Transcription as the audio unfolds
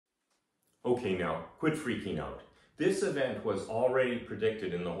Okay, now, quit freaking out. This event was already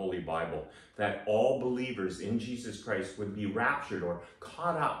predicted in the Holy Bible, that all believers in Jesus Christ would be raptured or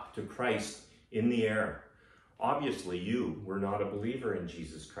caught up to Christ in the air. Obviously, you were not a believer in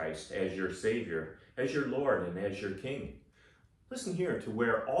Jesus Christ as your Savior, as your Lord, and as your King. Listen here to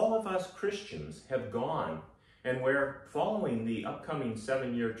where all of us Christians have gone and where, following the upcoming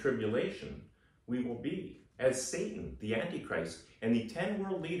 7-year tribulation, we will be, as Satan, the Antichrist, and the 10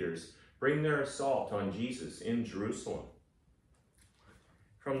 world leaders bring their assault on Jesus in Jerusalem.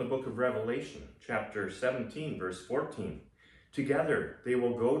 From the book of Revelation, chapter 17, verse 14. Together they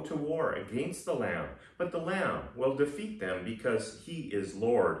will go to war against the Lamb, but the Lamb will defeat them because he is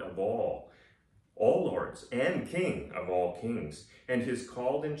Lord of all lords, and King of all kings, and his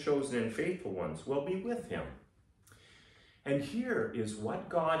called and chosen and faithful ones will be with him. And here is what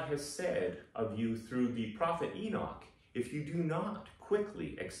God has said of you through the prophet Enoch, if you do not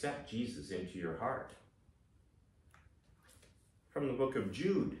quickly accept Jesus into your heart. From the book of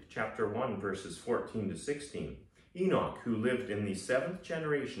Jude, chapter 1, verses 14 to 16. Enoch, who lived in the 7th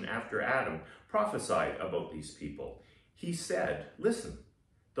generation after Adam, prophesied about these people. He said, listen,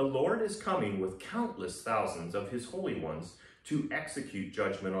 the Lord is coming with countless thousands of his holy ones to execute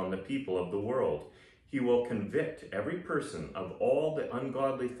judgment on the people of the world. He will convict every person of all the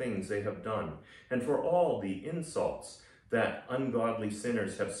ungodly things they have done, and for all the insults that ungodly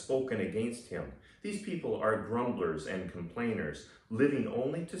sinners have spoken against him. These people are grumblers and complainers, living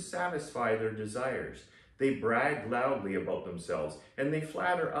only to satisfy their desires. They brag loudly about themselves, and they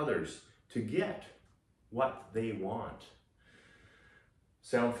flatter others to get what they want.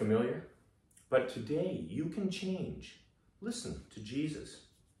 Sound familiar? But today you can change. Listen to Jesus.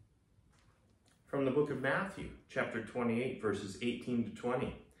 From the book of Matthew, chapter 28, verses 18 to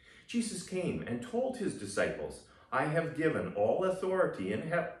 20. Jesus came and told his disciples, I have given all authority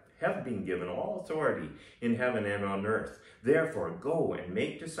and have been given all authority in heaven and on earth. Therefore, go and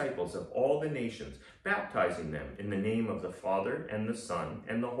make disciples of all the nations, baptizing them in the name of the Father and the Son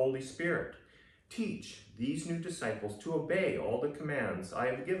and the Holy Spirit. Teach these new disciples to obey all the commands I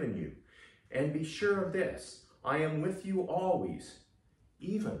have given you. And be sure of this, I am with you always,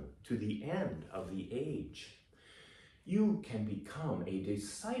 even to the end of the age. You can become a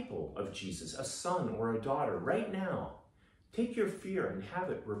disciple of Jesus, a son or a daughter right now. Take your fear and have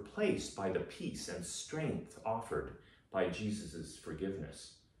it replaced by the peace and strength offered by Jesus'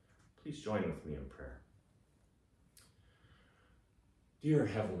 forgiveness. Please join with me in prayer. Dear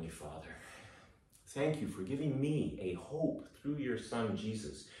Heavenly Father, thank you for giving me a hope through your Son,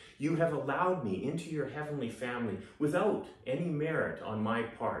 Jesus. You have allowed me into your heavenly family without any merit on my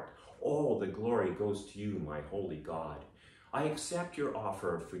part. All the glory goes to you, my holy God. I accept your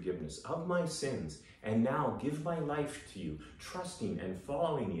offer of forgiveness of my sins and now give my life to you, trusting and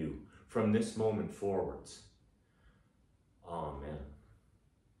following you from this moment forwards. Amen.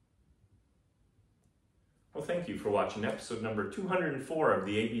 Well, thank you for watching episode number 204 of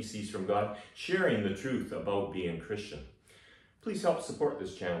the ABCs from God, sharing the truth about being Christian. Please help support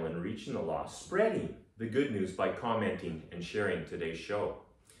this channel in reaching the lost, spreading the good news by commenting and sharing today's show.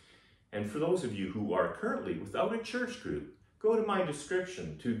 And for those of you who are currently without a church group, go to my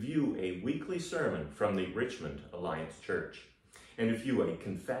description to view a weekly sermon from the Richmond Alliance Church. And if you, a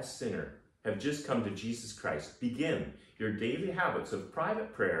confessed sinner, have just come to Jesus Christ, begin your daily habits of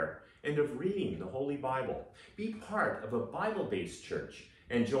private prayer and of reading the Holy Bible. Be part of a Bible-based church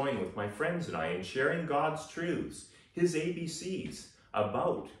and join with my friends and I in sharing God's truths, his ABCs,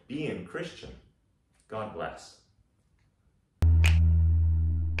 about being Christian. God bless.